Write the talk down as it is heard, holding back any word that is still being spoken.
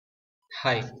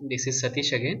Hi, this is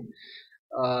Satish again.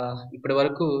 ఇప్పటి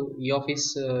వరకు ఈ ఆఫీస్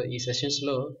ఈ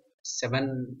సెషన్స్లో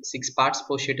సిక్స్ పార్ట్స్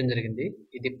పోస్ట్ చేయడం జరిగింది.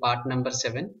 ఇది part number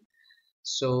 7.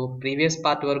 So previous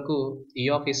part వరకు ఈ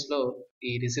ఆఫీస్లో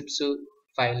ఈ రిసిప్ట్స్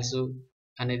ఫైల్స్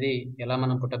అనేది ఎలా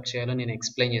మనం పుటప్ చేయాలో నేను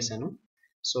ఎక్స్ప్లెయిన్ చేశాను.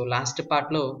 సో లాస్ట్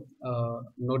పార్ట్లో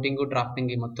నోటింగ్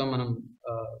డ్రాఫ్టింగ్ మొత్తం మనం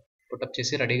పుటప్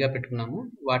చేసి రెడీగా పెట్టుకున్నాము.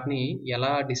 వాటిని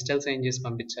ఎలా డిజిటల్ సైన్ చేసి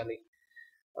పంపించాలి,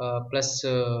 ప్లస్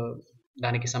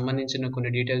దానికి సంబంధించిన కొన్ని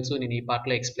డీటెయిల్స్ నేను ఈ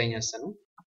పార్ట్లో ఎక్స్ప్లెయిన్ చేస్తాను.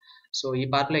 సో ఈ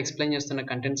పార్ట్లో ఎక్స్ప్లెయిన్ చేస్తున్న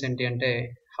కంటెంట్స్ ఏంటి అంటే,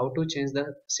 how to change the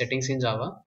settings in Java,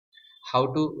 how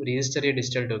to register A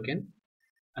digital token,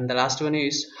 and the last one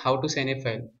is how to sign A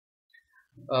file.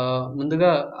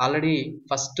 ముందుగా ఆల్రెడీ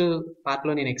ఫస్ట్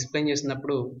పార్ట్లో నేను ఎక్స్ప్లెయిన్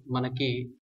చేసినప్పుడు మనకి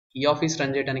ఈ ఆఫీస్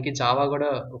రన్ చేయడానికి జావా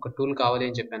కూడా ఒక టూల్ కావాలి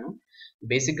అని చెప్పాను.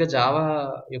 బేసిక్గా జావా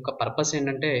యొక్క పర్పస్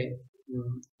ఏంటంటే,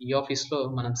 ఈ ఆఫీస్లో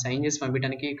మనం సైన్ చేసి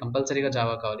పంపించడానికి కంపల్సరీగా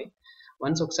జావా కావాలి.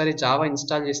 వన్స్ ఒకసారి జావా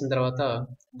ఇన్స్టాల్ చేసిన తర్వాత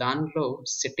దాంట్లో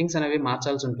సెట్టింగ్స్ అనేవి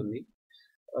మార్చాల్సి ఉంటుంది.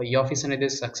 ఈ ఆఫీస్ అనేది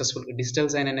సక్సెస్ఫుల్ డిజిటల్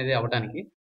సైన్ అనేది అవ్వడానికి,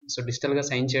 సో డిజిటల్గా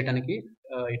సైన్ చేయడానికి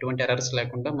ఎటువంటి ఎర్రర్స్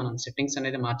లేకుండా మనం సెట్టింగ్స్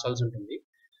అనేది మార్చాల్సి ఉంటుంది.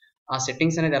 ఆ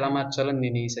సెట్టింగ్స్ అనేది ఎలా మార్చాలో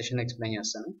నేను ఈ సెషన్ ఎక్స్ప్లెయిన్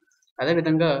చేస్తాను.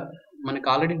 అదేవిధంగా మనకు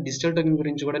ఆల్రెడీ డిజిటల్ టోకెన్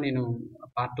గురించి కూడా నేను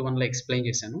పార్ట్ 1లో ఎక్స్ప్లెయిన్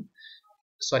చేశాను.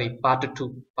 సారీ, పార్ట్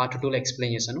 2లో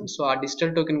ఎక్స్ప్లెయిన్ చేశాను. సో ఆ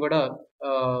డిజిటల్ టోకెన్ కూడా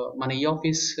మన ఈ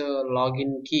ఆఫీస్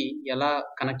లాగిన్కి ఎలా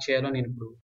కనెక్ట్ చేయాలో నేను ఇప్పుడు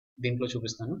దీంట్లో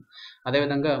చూపిస్తాను.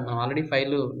 అదేవిధంగా మనం ఆల్రెడీ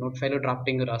నోట్ ఫైల్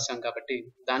డ్రాఫ్టింగ్ రాసాం కాబట్టి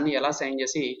దాన్ని ఎలా సైన్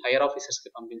చేసి హైయర్ ఆఫీసర్స్కి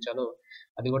పంపించాలో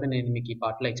అది కూడా నేను మీకు ఈ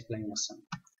పార్ట్లో ఎక్స్ప్లెయిన్ చేస్తాను.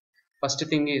 First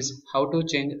thing is how to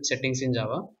change settings in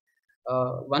Java.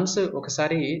 Once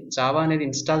ఒకసారి జావా అనేది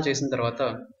ఇన్స్టాల్ చేసిన తర్వాత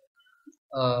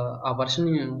ఆ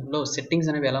వర్షన్లో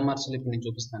సెట్టింగ్స్ అనేవి ఎలా మార్చాలో ఇప్పుడు నేను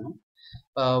చూపిస్తాను.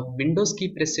 విండోస్ కీ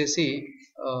ప్రెస్ చేసి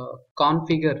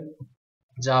కాన్ఫిగర్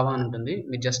జావా అని ఉంటుంది.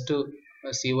 మీరు జస్ట్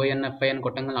CONFI అని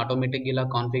కొట్టంగానే ఆటోమేటిక్గా ఇలా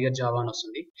కాన్ఫిగర్ జావా అని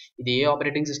వస్తుంది. ఇది ఏ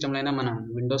ఆపరేటింగ్ సిస్టమ్లో అయినా మనం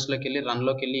విండోస్లోకి వెళ్ళి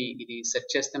రన్లోకి వెళ్ళి ఇది సెర్చ్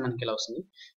చేస్తే మనకి ఇలా వస్తుంది.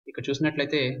 ఇక్కడ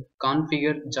చూసినట్లయితే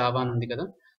కాన్ఫిగర్ జావా అని ఉంది కదా,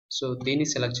 సో దీన్ని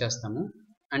సెలెక్ట్ చేస్తాము.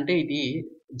 అంటే ఇది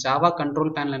జావా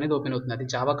కంట్రోల్ ప్యానల్ అనేది ఓపెన్ అవుతుంది. అది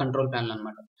జావా కంట్రోల్ ప్యానల్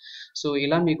అనమాట. సో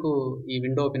ఇలా మీకు ఈ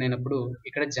విండో ఓపెన్ అయినప్పుడు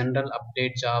ఇక్కడ general,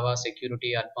 update, Java,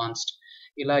 security, advanced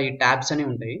ఇలా ఈ ట్యాబ్స్ అని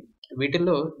ఉంటాయి.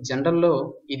 వీటిల్లో జనరల్లో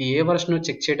ఇది ఏ వర్షన్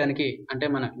చెక్ చేయడానికి, అంటే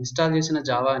మనం ఇన్స్టాల్ చేసిన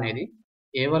జావా అనేది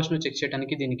ఏ వర్షన్ చెక్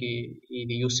చేయడానికి దీనికి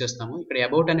ఇది యూస్ చేస్తాము. ఇక్కడ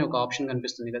అబౌట్ అనే ఒక ఆప్షన్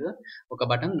కనిపిస్తుంది కదా, ఒక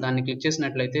బటన్, దాన్ని క్లిక్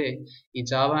చేసినట్లయితే ఈ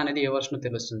జావా అనేది ఏ వర్షన్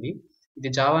తెలుస్తుంది.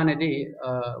 ఇది జావా అనేది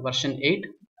వర్షన్ 8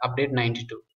 అప్డేట్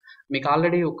 92. మీకు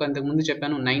ఆల్రెడీ ఇంతకు ముందు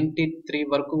చెప్పాను 93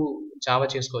 వరకు జావా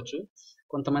చేసుకోవచ్చు.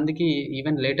 కొంతమందికి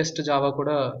ఈవెన్ లేటెస్ట్ జావా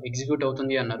కూడా ఎగ్జిక్యూట్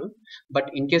అవుతుంది అన్నారు. బట్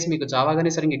ఇన్ కేస్ మీకు జావా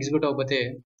కానీ సరిగ్గా ఎగ్జిక్యూట్ అవ్వకపోతే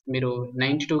మీరు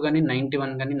 92 కానీ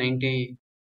 91 కానీ 90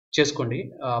 చేసుకోండి,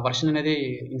 వర్షన్ అనేది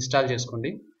ఇన్స్టాల్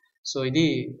చేసుకోండి. సో ఇది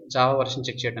జావా వర్షన్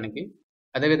చెక్ చేయడానికి.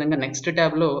 అదేవిధంగా నెక్స్ట్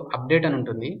ట్యాబ్లో అప్డేట్ అని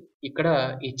ఉంటుంది. ఇక్కడ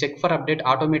ఈ చెక్ ఫర్ అప్డేట్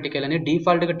ఆటోమేటికల్ అని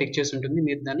డిఫాల్ట్గా టిక్ చేసి ఉంటుంది.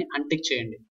 మీరు దాన్ని అన్టిక్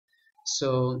చేయండి. సో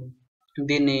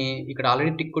దీన్ని ఇక్కడ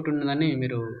ఆల్రెడీ టిక్ కొట్టి ఉన్నదని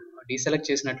మీరు డీసెలెక్ట్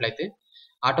చేసినట్లయితే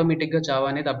ఆటోమేటిక్గా జావా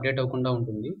అనేది అప్డేట్ అవ్వకుండా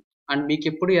ఉంటుంది. అండ్ మీకు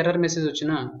ఎప్పుడు ఎర్రర్ మెసేజ్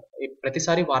వచ్చినా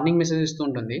ప్రతిసారి వార్నింగ్ మెసేజ్ ఇస్తూ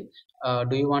ఉంటుంది,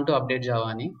 do you want to update Java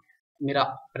అని. మీరు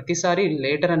ప్రతిసారి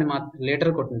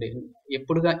లేటర్ కొట్టండి.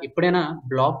 ఎప్పుడైనా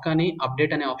బ్లాక్ కానీ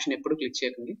అప్డేట్ అనే ఆప్షన్ ఎప్పుడు క్లిక్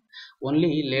చేయకండి. ఓన్లీ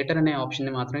లేటర్ అనే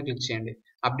ఆప్షన్ని మాత్రమే క్లిక్ చేయండి.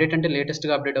 అప్డేట్ అంటే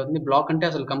లేటెస్ట్గా అప్డేట్ అవుతుంది, బ్లాక్ అంటే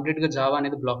అసలు కంప్లీట్గా జావా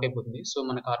అనేది బ్లాక్ అయిపోతుంది. సో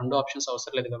మనకు ఆ రెండు ఆప్షన్స్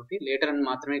అవసరం లేదు కాబట్టి లేటర్ అని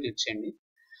మాత్రమే క్లిక్ చేయండి.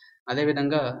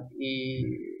 అదేవిధంగా ఈ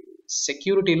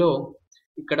సెక్యూరిటీలో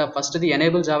ఇక్కడ ఫస్ట్ది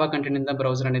enable Java content in the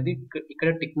browser అనేది ఇక్కడ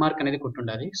టిక్ మార్క్ అనేది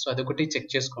కొట్టుండాలి. సో అదొకటి చెక్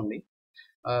చేసుకోండి.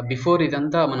 బిఫోర్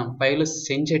ఇదంతా మనం ఫైల్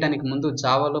సెండ్ చేయడానికి ముందు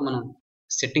జావాలో మనం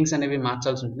సెట్టింగ్స్ అనేవి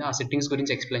మార్చాల్సి ఉంటుంది. ఆ సెట్టింగ్స్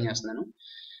గురించి ఎక్స్ప్లెయిన్ చేస్తున్నాను.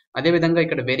 అదేవిధంగా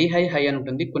ఇక్కడ వెరీ హై అని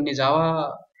ఉంటుంది. కొన్ని జావా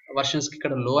వర్షన్స్కి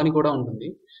ఇక్కడ లో అని కూడా ఉంటుంది.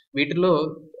 వీటిలో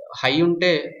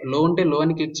లో ఉంటే లో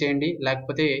అని క్లిక్ చేయండి,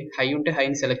 లేకపోతే హై ఉంటే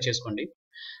హైని సెలెక్ట్ చేసుకోండి.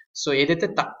 సో ఏదైతే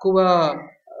తక్కువ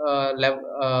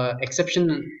ఎక్సెప్షన్,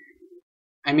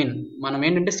 మనం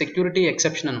ఏంటంటే సెక్యూరిటీ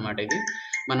ఎక్సెప్షన్ అనమాట. ఇది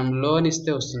మనం లో అని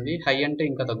ఇస్తే వస్తుంది, హై అంటే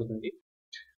ఇంకా తగ్గుతుంది.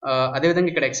 అదేవిధంగా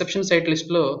ఇక్కడ ఎక్సెప్షన్ సైట్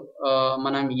లిస్ట్లో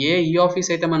మనం ఏ ఈ ఆఫీస్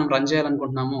అయితే మనం రన్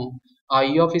చేయాలనుకుంటున్నామో ఆ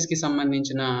ఈ ఆఫీస్కి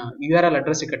సంబంధించిన URL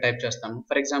అడ్రస్ ఇక్కడ టైప్ చేస్తాము.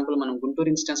 ఫర్ ఎగ్జాంపుల్ మనం గుంటూరు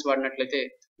ఇన్స్టెన్స్ వాడినట్లయితే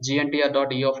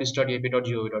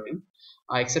gntr.eoffice.ap.gov.in.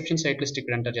 ఆ ఎక్సెప్షన్ సైట్ లిస్ట్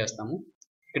ఇక్కడ ఎంటర్ చేస్తాము.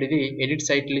 ఇక్కడ ఇది ఎడిట్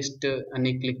సైట్ లిస్ట్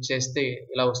అని క్లిక్ చేస్తే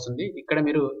ఇలా వస్తుంది. ఇక్కడ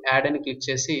మీరు యాడ్ అని క్లిక్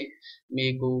చేసి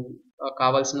మీకు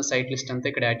కావాల్సిన సైట్ లిస్ట్ అంతా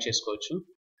ఇక్కడ యాడ్ చేసుకోవచ్చు.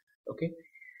 Okay,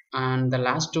 and the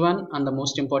last one and the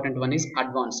most important one is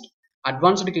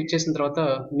advanced click చేసిన తర్వాత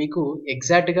మీకు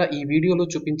ఎగ్జాక్ట్గా ఈ వీడియోలో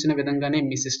చూపించిన విధంగానే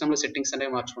మీ సిస్టంలో సెట్టింగ్స్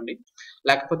అనేవి మార్చుకోండి.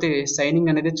 లేకపోతే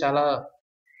సైనింగ్ అనేది చాలా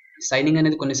సైనింగ్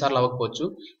అనేది కొన్నిసార్లు అవ్వకపోవచ్చు.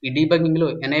 ఈ డీబగ్గింగ్లో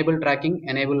ఎనేబుల్ ట్రాకింగ్,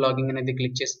 ఎనేబుల్ లాగింగ్ అనేది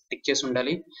టిక్ చేసి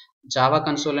ఉండాలి. జావా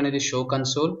కన్సోల్ అనేది show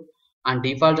console. And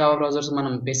default Java browsers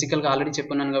మనం బేసికల్గా ఆల్రెడీ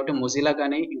చెప్పున్నాను కాబట్టి మొజిలా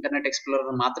కానీ ఇంటర్నెట్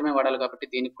ఎక్స్ప్లోరర్ మాత్రమే వాడాలి కాబట్టి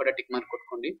దీనికి కూడా టిక్ మార్క్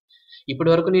కొట్టుకోండి. ఇప్పటి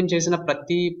వరకు నేను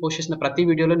పోస్ట్ చేసిన ప్రతి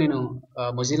వీడియోలో నేను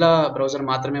మొజిలా బ్రౌజర్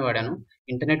మాత్రమే వాడాను.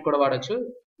 ఇంటర్నెట్ కూడా వాడచ్చు,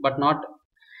 బట్ నాట్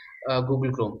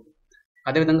గూగుల్ క్రోమ్.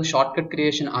 అదేవిధంగా short cut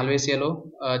creation always allow,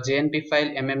 JNP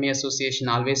file MME association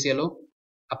always allow,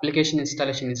 application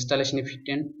installation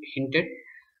హింటెడ్.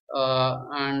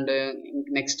 And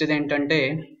next ఏంటంటే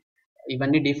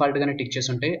ఇవన్నీ డిఫాల్ట్గానే టిక్ చేసి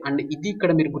ఉంటాయి. అండ్ ఇది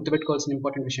ఇక్కడ మీరు గుర్తుపెట్టుకోవాల్సిన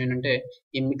ఇంపార్టెంట్ విషయం ఏంటంటే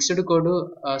ఈ మిక్స్డ్ కోడ్,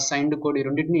 సైన్డ్ కోడ్ ఈ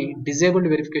రెండింటిని disabled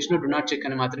verification do not check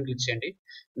అని మాత్రం క్లిక్ చేయండి.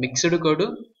 Mixed code,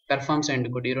 perform signed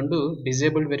code ఈ రెండు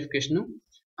disabled verification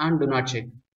and do not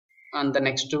check. And the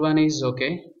next one is okay.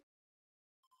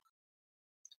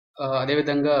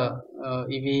 అదేవిధంగా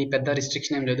ఇవి పెద్ద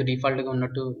రిస్ట్రిక్షన్ ఏం లేదు, డిఫాల్ట్గా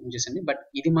ఉన్నట్టు చేసింది. బట్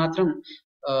ఇది మాత్రం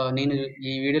నేను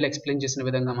ఈ వీడియోలో ఎక్స్ప్లెయిన్ చేసిన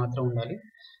విధంగా మాత్రం ఉండాలి.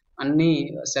 అన్నీ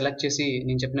సెలెక్ట్ చేసి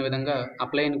నేను చెప్పిన విధంగా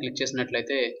అప్లై అని క్లిక్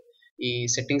చేసినట్లయితే ఈ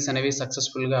సెట్టింగ్స్ అనేవి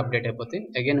సక్సెస్ఫుల్గా అప్డేట్ అయిపోతాయి.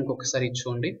 అగైన్ ఇంకొకసారి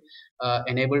చూడండి,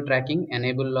 enable tracking,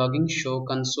 enable logging, show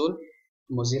console,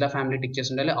 Mozilla family tick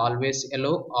చేసి ఉండాలి,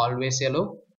 ఆల్వేస్ ఎలో,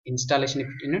 ఇన్స్టాలేషన్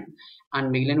ఫిట్టినెడ్ అండ్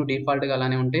మిగిలిన డిఫాల్ట్గా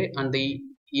అలానే ఉంటాయి. అండ్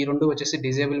ఈ రెండు వచ్చేసి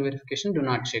disable verification do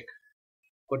not check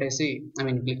కొట్టేసి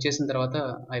క్లిక్ చేసిన తర్వాత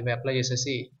అవి అప్లై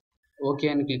చేసేసి ఓకే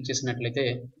అని క్లిక్ చేసినట్లయితే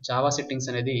జావా సెట్టింగ్స్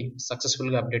అనేది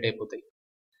సక్సెస్ఫుల్గా అప్డేట్ అయిపోతాయి.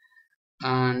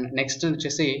 అండ్ నెక్స్ట్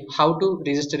వచ్చేసి హౌ టు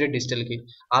రిజిస్టర్ డిజిటల్కి.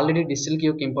 ఆల్రెడీ డిజిటల్కి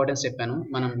యొక్క ఇంపార్టెన్స్ చెప్పాను.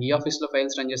 మనం ఈ ఆఫీస్లో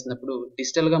ఫైల్స్ రన్ చేసినప్పుడు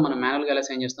డిజిటల్గా మనం మాన్యువల్గా ఎలా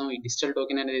సైన్ చేస్తాం, ఈ డిజిటల్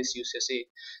టోకెన్ అనేది యూస్ చేసి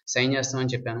సైన్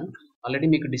చేస్తామని చెప్పాను. ఆల్రెడీ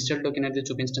మీకు డిజిటల్ టోకెన్ అనేది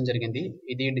చూపించడం జరిగింది.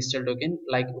 ఇది డిజిటల్ టోకెన్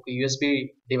లైక్ ఒక యూఎస్బి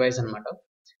డివైస్ అనమాట.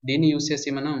 దీన్ని యూస్ చేసి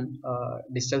మనం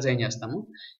డిజిటల్ సైన్ చేస్తాము.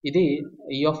 ఇది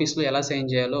ఈ ఆఫీస్లో ఎలా సైన్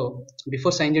చేయాలో,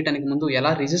 బిఫోర్ సైన్ చేయడానికి ముందు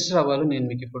ఎలా రిజిస్టర్ అవ్వాలో నేను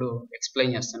మీకు ఇప్పుడు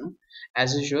ఎక్స్ప్లెయిన్ చేస్తాను.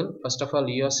 As usual first of all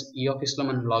ఈ ఆఫీస్లో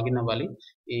మనం లాగిన్ అవ్వాలి.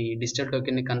 ఈ డిజిటల్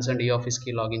టోకెన్ని కన్సర్న్ ఈ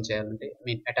ఆఫీస్కి లాగిన్ చేయాలంటే,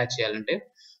 అటాచ్ చేయాలంటే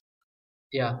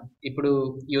ఇప్పుడు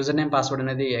యూజర్ నేమ్ పాస్వర్డ్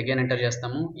అనేది అగైన్ ఎంటర్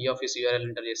చేస్తాము. ఈ ఆఫీస్ యూఆర్ఎల్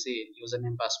ఎంటర్ చేసి user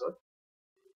name password,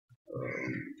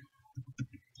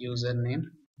 user name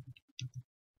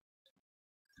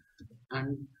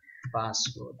and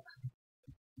password.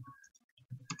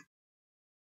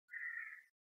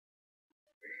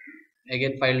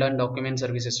 Again file and document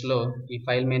సర్వీసెస్లో ఈ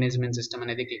ఫైల్ మేనేజ్మెంట్ సిస్టమ్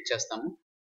అనేది క్లిక్ చేస్తాము.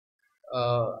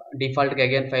 డిఫాల్ట్గా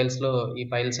అగైన్ ఫైల్స్లో ఈ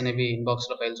ఫైల్స్ అనేవి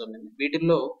ఇన్బాక్స్లో ఫైల్స్ ఉన్నాయి.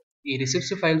 వీటిల్లో ఈ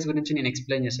రిసిప్ట్స్ ఫైల్స్ గురించి నేను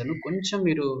ఎక్స్ప్లెయిన్ చేశాను. కొంచెం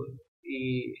మీరు ఈ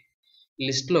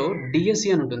లిస్ట్లో డిఎస్సి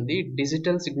అని ఉంటుంది,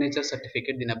 డిజిటల్ సిగ్నేచర్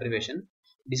సర్టిఫికేట్, దీని అబ్రివేషన్.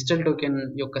 డిజిటల్ టోకెన్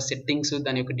యొక్క సెట్టింగ్స్,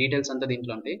 దాని యొక్క డీటెయిల్స్ అంతా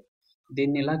దీంట్లో ఉంటాయి.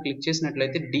 దీన్ని ఇలా క్లిక్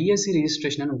చేసినట్లయితే డిఎస్సి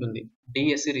రిజిస్ట్రేషన్ అని ఉంటుంది.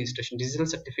 DSC registration,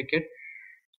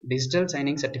 digital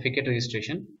signing certificate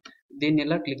registration. దీన్ని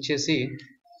ఇలా క్లిక్ చేసి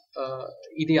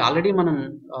ఇది ఆల్రెడీ మనం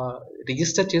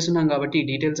రిజిస్టర్ చేస్తున్నాం కాబట్టి ఈ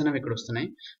డీటెయిల్స్ అనేవి ఇక్కడ వస్తున్నాయి.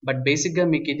 బట్ బేసిక్గా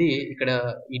మీకు ఇది ఇక్కడ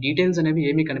ఈ డీటెయిల్స్ అనేవి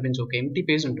ఏమీ కనిపించవు, ఒక ఎంటీ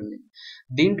పేజ్ ఉంటుంది.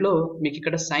 దీంట్లో మీకు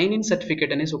ఇక్కడ సైన్ ఇన్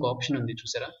సర్టిఫికేట్ అనేసి ఒక ఆప్షన్ ఉంది,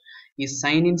 చూసారా? ఈ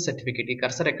సైన్ ఇన్ సర్టిఫికేట్, ఈ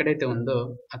కర్సర్ ఎక్కడైతే ఉందో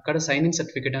అక్కడ సైన్ ఇన్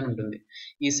సర్టిఫికేట్ అని ఉంటుంది.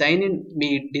 ఈ సైన్ ఇన్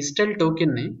మీ డిజిటల్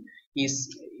టోకెన్ని ఈ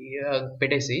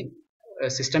పెట్టేసి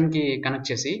సిస్టమ్కి కనెక్ట్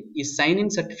చేసి ఈ సైన్ ఇన్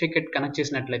సర్టిఫికేట్ కనెక్ట్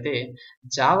చేసినట్లయితే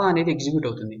జావా అనేది ఎగ్జిక్యూట్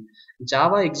అవుతుంది.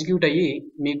 జావా ఎగ్జిక్యూట్ అయ్యి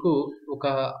మీకు ఒక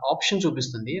ఆప్షన్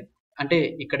చూపిస్తుంది. అంటే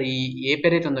ఇక్కడ ఈ ఏ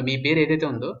పేరు అయితే ఉందో, మీ పేరు ఏదైతే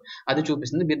ఉందో అది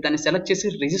చూపిస్తుంది. మీరు దాన్ని సెలెక్ట్ చేసి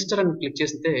రిజిస్టర్ అని క్లిక్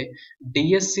చేస్తే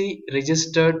DSC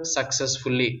registered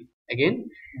successfully, again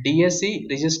DSC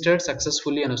registered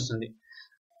successfully అని వస్తుంది.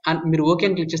 అండ్ మీరు ఓకే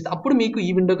అని క్లిక్ చేస్తే అప్పుడు మీకు ఈ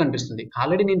విండో కనిపిస్తుంది.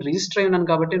 ఆల్రెడీ నేను రిజిస్టర్ అయి ఉన్నాను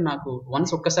కాబట్టి నాకు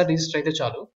ఒక్కసారి రిజిస్టర్ అయితే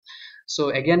చాలు. సో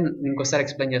అగైన్ ఇంకోసారి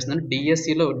ఎక్స్ప్లెయిన్ చేస్తున్నాను.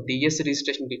 డిఎస్సిలో డిఎస్సి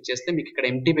రిజిస్ట్రేషన్ క్లిక్ చేస్తే మీకు ఇక్కడ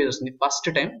ఎంటీ పేజ్ వస్తుంది.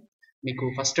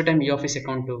 ఫస్ట్ టైం ఈ ఆఫీస్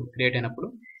అకౌంట్ క్రియేట్ అయినప్పుడు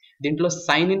దీంట్లో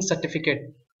సైన్ ఇన్ సర్టిఫికేట్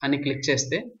అని క్లిక్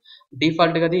చేస్తే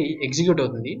డిఫాల్ట్గా అది ఎగ్జిక్యూట్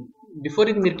అవుతుంది. బిఫోర్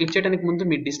ఇది మీరు క్లిక్ చేయడానికి ముందు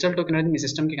మీ డిజిటల్ టోకెన్ అనేది మీ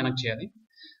సిస్టమ్కి కనెక్ట్ చేయాలి.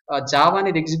 జావా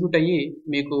అనేది ఎగ్జిక్యూట్ అయ్యి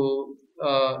మీకు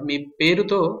మీ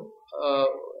పేరుతో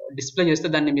డిస్ప్లే చేస్తే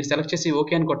దాన్ని మీరు సెలెక్ట్ చేసి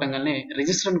ఓకే అని కొట్టంగానే,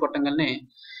 రిజిస్టర్ అని కొట్టంగానే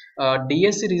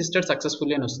డిఎస్సి రిజిస్టర్డ్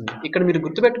సక్సెస్ఫుల్లీ అని వస్తుంది. ఇక్కడ మీరు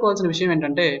గుర్తుపెట్టుకోవాల్సిన విషయం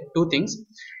ఏంటంటే 2 things.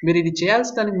 మీరు ఇది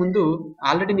చేయాల్సిన దానికి ముందు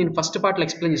ఆల్రెడీ నేను ఫస్ట్ పార్ట్లో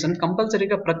ఎక్స్ప్లెయిన్ చేశాను.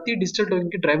 కంపల్సరీగా ప్రతి డిజిటల్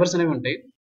టోకెన్కి డ్రైవర్స్ అనేవి ఉంటాయి.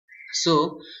 సో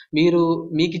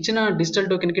మీకు ఇచ్చిన డిజిటల్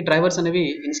టోకెన్కి డ్రైవర్స్ అనేవి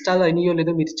ఇన్స్టాల్ అయినాయో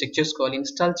లేదో మీరు చెక్ చేసుకోవాలి.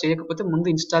 ఇన్స్టాల్ చేయకపోతే ముందు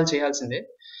ఇన్స్టాల్ చేయాల్సిందే,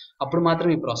 అప్పుడు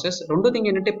మాత్రం ఈ ప్రాసెస్. రెండో థింగ్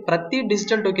ఏంటంటే ప్రతి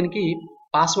డిజిటల్ టోకెన్కి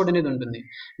పాస్వర్డ్ అనేది ఉంటుంది.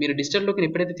 మీరు డిజిటల్ టోకెన్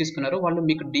ఎప్పుడైతే తీసుకున్నారో వాళ్ళు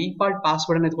మీకు డిఫాల్ట్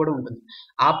పాస్వర్డ్ అనేది కూడా ఉంటుంది.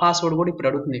 ఆ పాస్వర్డ్ కూడా ఇప్పుడు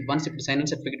అడుగుతుంది. వన్స్ ఇప్పుడు సైన్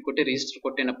ఇన్ సర్టిఫికేట్ కొట్టి రిజిస్టర్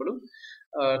కొట్టినప్పుడు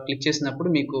క్లిక్ చేసినప్పుడు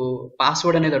మీకు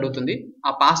పాస్వర్డ్ అనేది అడుగుతుంది.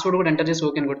 ఆ పాస్వర్డ్ కూడా ఎంటర్ చేసి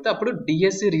ఓకే అని కొడితే అప్పుడు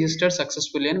డిఎస్సి రిజిస్టర్డ్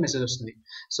సక్సెస్ఫుల్లీ అని మెసేజ్ వస్తుంది.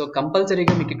 సో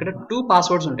కంపల్సరీగా మీకు ఇక్కడ 2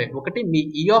 పాస్వర్డ్స్ ఉంటాయి. ఒకటి మీ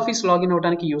ఈ ఆఫీస్ లాగిన్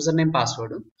అవడానికి యూజర్ నేమ్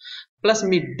పాస్వర్డ్, ప్లస్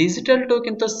మీ డిజిటల్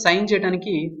టోకెన్తో సైన్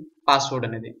చేయడానికి పాస్వర్డ్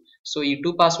అనేది. సో ఈ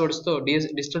 2 పాస్వర్డ్స్తో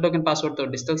డిజిటల్ టోకెన్ పాస్వర్డ్తో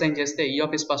డిజిటల్ సైన్ చేస్తే ఈ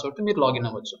ఆఫీస్ పాస్వర్డ్తో మీరు లాగిన్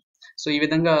అవ్వచ్చు. సో ఈ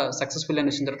విధంగా సక్సెస్ఫుల్ అని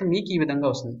వచ్చిన తర్వాత మీకు ఈ విధంగా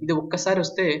వస్తుంది. ఇది ఒక్కసారి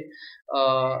వస్తే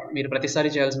మీరు ప్రతిసారి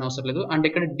చేయాల్సిన అవసరం లేదు. అండ్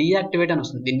ఇక్కడ డీయాక్టివేట్ అని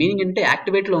వస్తుంది. దీని మీనింగ్ అంటే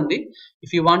యాక్టివేట్లో ఉంది.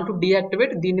 If you want to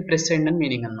deactivate దీన్ని ప్రెస్ చేయండి అని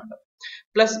మీనింగ్ అనమాట.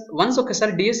 ప్లస్ వన్స్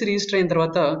ఒకసారి డిఎస్సి రిజిస్టర్ అయిన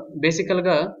తర్వాత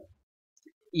బేసికల్గా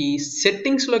ఈ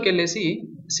సెట్టింగ్స్లోకి వెళ్ళేసి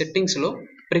సెట్టింగ్స్లో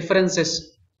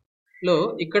ప్రిఫరెన్సెస్లో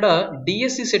ఇక్కడ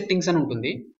డిఎస్సి సెట్టింగ్స్ అని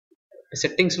ఉంటుంది.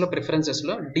 సెట్టింగ్స్లో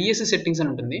ప్రిఫరెన్సెస్లో డిఎస్సి సెట్టింగ్స్ అని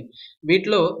ఉంటుంది.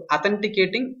 వీటిలో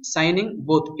అథెంటికేటింగ్ సైనింగ్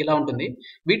బోత్ ఇలా ఉంటుంది.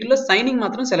 వీటిలో సైనింగ్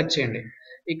మాత్రం సెలెక్ట్ చేయండి.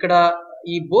 ఇక్కడ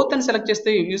ఈ బోత్ అని సెలెక్ట్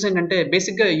చేస్తే యూజ్ ఏంటంటే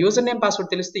బేసిక్గా యూజర్ నేమ్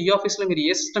పాస్వర్డ్ తెలిస్తే ఈ ఆఫీస్లో మీరు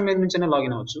ఏ సిస్టమ్ మీద నుంచైనా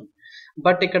లాగిన్ అవ్వచ్చు.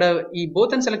 బట్ ఇక్కడ ఈ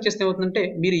బోత్ అని సెలెక్ట్ చేస్తే ఏమవుతుందంటే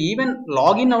మీరు ఈవెన్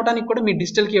లాగిన్ అవడానికి కూడా మీ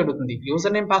డిజిటల్ కీ అడుగుతుంది.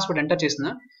 యూజర్ నేమ్ పాస్వర్డ్ ఎంటర్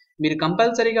చేసినా మీరు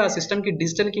కంపల్సరీగా ఆ సిస్టమ్కి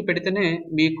డిజిటల్ కీ పెడితేనే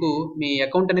మీకు మీ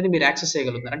అకౌంట్ అనేది మీరు యాక్సెస్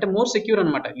చేయగలుగుతారు. అంటే మోర్ సెక్యూర్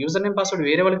అనమాట. యూజర్ నేమ్ పాస్వర్డ్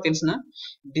వేరే వాళ్ళకి తెలిసిన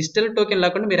డిజిటల్ టోకెన్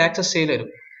లేకుండా మీరు యాక్సెస్ చేయలేరు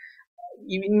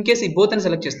ఇన్ కేస్ ఈ బోత్ అని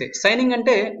సెలెక్ట్ చేస్తే. సైనింగ్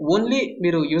అంటే ఓన్లీ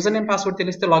మీరు యూజర్ నేమ్ పాస్వర్డ్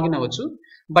తెలిస్తే లాగిన్ అవ్వచ్చు.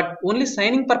 బట్ ఓన్లీ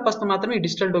సైనింగ్ పర్పస్తో మాత్రమే ఈ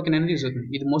డిజిటల్ టోకెన్ అనేది యూజ్ అవుతుంది.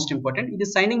 ఇది మోస్ట్ ఇంపార్టెంట్. ఇది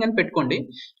సైనింగ్ అని పెట్టుకోండి.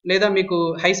 లేదా మీకు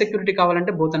హై సెక్యూరిటీ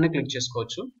కావాలంటే బోత్ అనే క్లిక్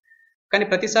చేసుకోవచ్చు. కానీ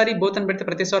ప్రతిసారి బోత్ అని పెడితే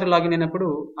ప్రతిసారి లాగిన్ అయినప్పుడు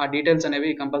ఆ డీటెయిల్స్ అనేవి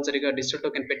కంపల్సరీగా డిజిటల్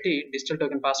టోకెన్ పెట్టి డిజిటల్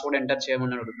టోకెన్ పాస్వర్డ్ ఎంటర్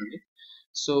చేయమని అడుగుతుంది.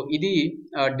 సో ఇది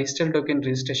డిజిటల్ టోకెన్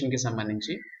రిజిస్ట్రేషన్కి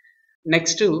సంబంధించి.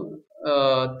 నెక్స్ట్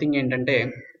థింగ్ ఏంటంటే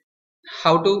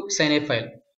how to sign A file.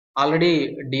 Already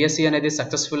DSC అనేది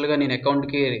సక్సెస్ఫుల్గా నేను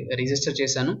అకౌంట్కి రిజిస్టర్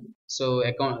చేశాను. సో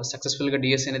అకౌంట్ సక్సెస్ఫుల్గా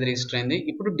డిఎస్సి అనేది రిజిస్టర్ అయింది.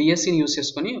 ఇప్పుడు డిఎస్సిని యూజ్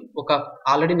చేసుకొని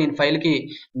ఆల్రెడీ నేను ఫైల్కి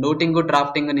నోటింగ్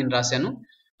డ్రాఫ్టింగ్ నేను రాశాను.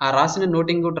 ఆ రాసిన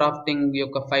నోటింగ్ డ్రాఫ్టింగ్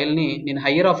యొక్క ఫైల్ని నేను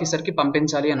హయ్యర్ ఆఫీసర్కి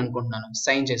పంపించాలి అని అనుకుంటున్నాను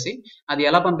సైన్ చేసి. అది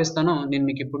ఎలా పంపిస్తానో నేను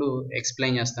మీకు ఇప్పుడు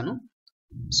ఎక్స్ప్లెయిన్ చేస్తాను.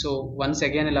 సో వన్స్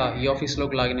అగైన్ ఇలా ఈ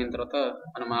ఆఫీస్లోకి లాగిన్ అయిన తర్వాత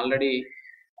మనం ఆల్రెడీ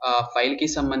ఆ ఫైల్కి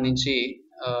సంబంధించి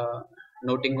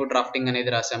నోటింగ్ డ్రాఫ్టింగ్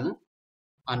అనేది రాసాము.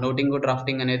 ఆ నోటింగ్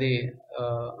డ్రాఫ్టింగ్ అనేది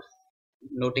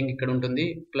నోటింగ్ ఇక్కడ ఉంటుంది.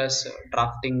 ప్లస్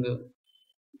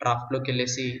డ్రాఫ్ట్లోకి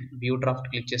వెళ్ళేసి వ్యూ డ్రాఫ్ట్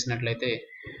క్లిక్ చేసినట్లయితే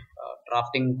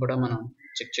డ్రాఫ్టింగ్ కూడా మనం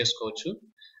చెక్ చేసుకోవచ్చు.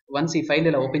 వన్స్ ఈ ఫైల్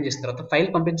ఇలా ఓపెన్ చేసిన తర్వాత ఫైల్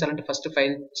పంపించాలంటే ఫస్ట్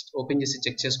ఫైల్ ఓపెన్ చేసి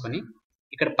చెక్ చేసుకొని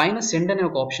ఇక్కడ పైన సెండ్ అనే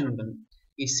ఒక ఆప్షన్ ఉంటుంది.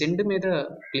 ఈ సెండ్ మీద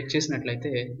క్లిక్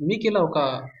చేసినట్లయితే మీకు ఇలా ఒక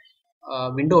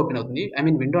విండో ఓపెన్ అవుతుంది. ఐ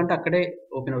మీన్ విండో అంటే అక్కడే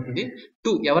ఓపెన్ అవుతుంది.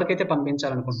 ఎవరికైతే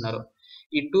పంపించాలనుకుంటున్నారో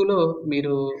ఈ 2లో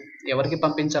మీరు ఎవరికి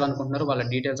పంపించాలనుకుంటున్నారో వాళ్ళ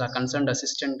డీటెయిల్స్, ఆ కన్సర్న్డ్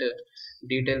అసిస్టెంట్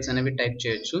డీటెయిల్స్ అనేవి టైప్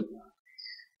చేయొచ్చు.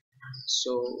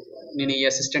 సో నేను ఈ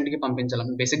అసిస్టెంట్కి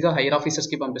పంపించాలను. బేసిక్గా హైయర్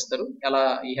ఆఫీసర్స్కి పంపిస్తారు. అలా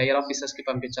ఈ హైయర్ ఆఫీసర్స్కి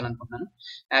పంపించాలనుకుంటున్నాను.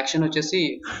 యాక్షన్ వచ్చేసి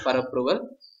ఫర్ అప్రూవల్.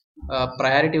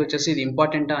 ప్రయారిటీ వచ్చేసి ఇది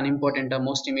ఇంపార్టెంటా అన్ఇంపార్టెంటా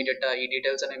మోస్ట్ ఇమీడియటా ఈ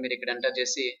డీటెయిల్స్ అనేవి మీరు ఇక్కడ ఎంటర్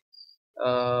చేసి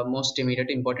మోస్ట్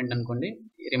ఇమీడియట్ ఇంపార్టెంట్ అనుకోండి.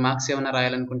 రిమార్క్స్ ఏమైనా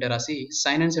రాయాలనుకుంటే రాసి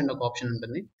సైన్ అండ్ సెండ్ ఒక ఆప్షన్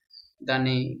ఉంటుంది.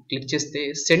 దాన్ని క్లిక్ చేస్తే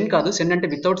సెండ్ కాదు, సెండ్ అంటే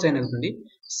వితౌట్ సైన్ అవుతుంది.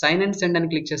 సైన్ అండ్ సెండ్ అని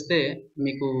క్లిక్ చేస్తే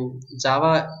మీకు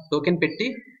జావా టోకెన్ పెట్టి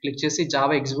క్లిక్ చేసి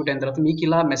జావా ఎగ్జిక్యూట్ అయిన తర్వాత మీకు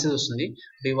ఇలా మెసేజ్ వస్తుంది,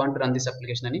 do you want to run this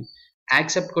application అని.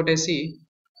 యాక్సెప్ట్ కొట్టేసి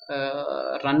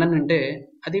రన్ అని అంటే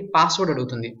అది పాస్వర్డ్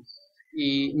అడుగుతుంది. ఈ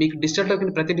మీకు డిజిటల్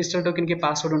టోకెన్ ప్రతి డిజిటల్ టోకెన్కి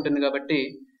పాస్వర్డ్ ఉంటుంది కాబట్టి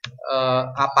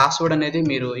ఆ పాస్వర్డ్ అనేది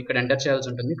మీరు ఇక్కడ ఎంటర్ చేయాల్సి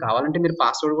ఉంటుంది. కావాలంటే మీరు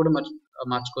పాస్వర్డ్ కూడా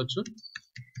మార్చుకోవచ్చు.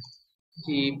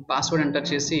 ఈ పాస్వర్డ్ ఎంటర్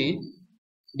చేసి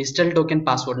డిజిటల్ టోకెన్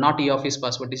పాస్వర్డ్, నాట్ ఈ office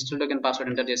password, digital token password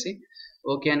enter చేసి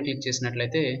ఓకే అని క్లిక్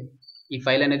చేసినట్లయితే ఈ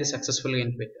ఫైల్ అనేది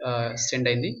సక్సెస్ఫుల్గా సెండ్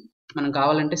అయింది. మనం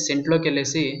కావాలంటే సెంట్లోకి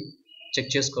వెళ్ళేసి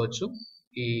చెక్ చేసుకోవచ్చు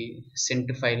ఈ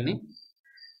సెంట్ ఫైల్ని.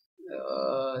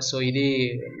 సో ఇది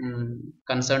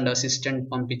కన్సర్న్డ్ అసిస్టెంట్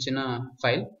పంపించిన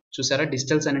ఫైల్. చూసారా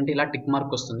డిజిటల్ సైన్ అంటే ఇలా టిక్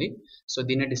మార్క్ వస్తుంది. సో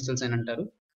దీన్నే డిజిటల్ సైన్ అంటారు.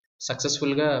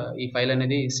 సక్సెస్ఫుల్గా ఈ ఫైల్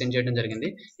అనేది సెండ్ చేయడం జరిగింది.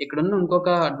 ఇక్కడ ఉన్న ఇంకొక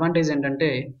అడ్వాంటేజ్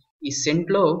ఏంటంటే ఈ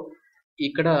సెంట్లో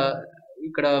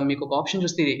ఇక్కడ మీకు ఒక ఆప్షన్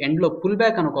చూస్తే ఎండ్లో పుల్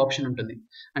బ్యాక్ అని ఒక ఆప్షన్ ఉంటుంది.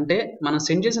 అంటే మనం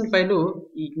సెండ్ చేసిన ఫైలు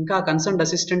ఇంకా కన్సర్న్డ్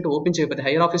అసిస్టెంట్ ఓపెన్ చేయకపోతే,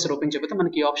 హైయర్ ఆఫీసర్ ఓపెన్ చేయకపోతే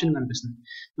మనకి ఈ ఆప్షన్ కనిపిస్తుంది.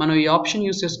 మనం ఈ ఆప్షన్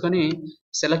యూస్ చేసుకొని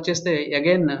సెలెక్ట్ చేస్తే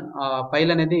అగైన్ ఆ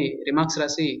ఫైల్ అనేది రిమార్క్స్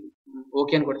రాసి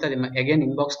ఓకే అని కొడితే అది అగైన్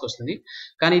ఇన్బాక్స్కి వస్తుంది.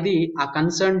 కానీ ఇది ఆ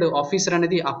కన్సర్న్డ్ ఆఫీసర్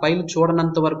అనేది ఆ ఫైల్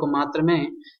చూడనంత వరకు మాత్రమే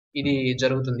ఇది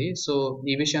జరుగుతుంది. సో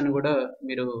ఈ విషయాన్ని కూడా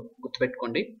మీరు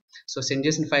గుర్తుపెట్టుకోండి. సో సెండ్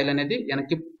చేసిన ఫైల్ అనేది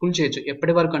వెనక్కి పుల్ చేయొచ్చు.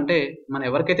 ఎప్పటి వరకు అంటే మనం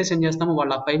ఎవరికైతే సెండ్ చేస్తామో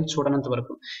వాళ్ళు ఆ ఫైల్ చూడనంత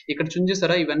వరకు. ఇక్కడ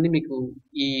చూసారా, ఇవన్నీ మీకు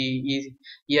ఈ ఈ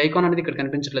ఈ ఐకాన్ అనేది ఇక్కడ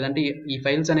కనిపించట్లేదు. అంటే ఈ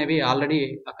ఫైల్స్ అనేవి ఆల్రెడీ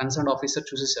ఆ కన్సర్న్ ఆఫీసర్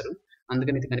చూసేశారు,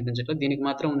 అందుకని ఇది కనిపించట్లేదు. దీనికి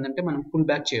మాత్రం ఉందంటే మనం పుల్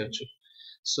బ్యాక్ చేయొచ్చు.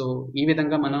 సో ఈ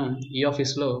విధంగా మనం ఈ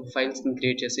ఆఫీస్లో ఫైల్స్ని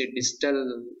క్రియేట్ చేసి డిజిటల్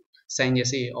సైన్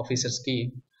చేసి ఆఫీసర్స్కి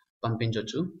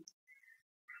పంపించవచ్చు.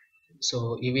 సో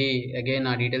ఇవి అగైన్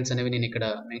ఆ డీటెయిల్స్ అనేవి నేను ఇక్కడ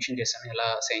మెన్షన్ చేశాను, ఎలా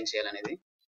సైన్ చేయాలనేది.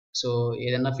 సో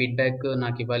ఏదైనా ఫీడ్బ్యాక్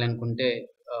నాకు ఇవ్వాలనుకుంటే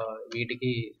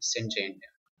వీటికి సెండ్ చేయండి.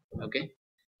 Okay,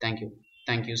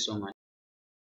 thank you so much.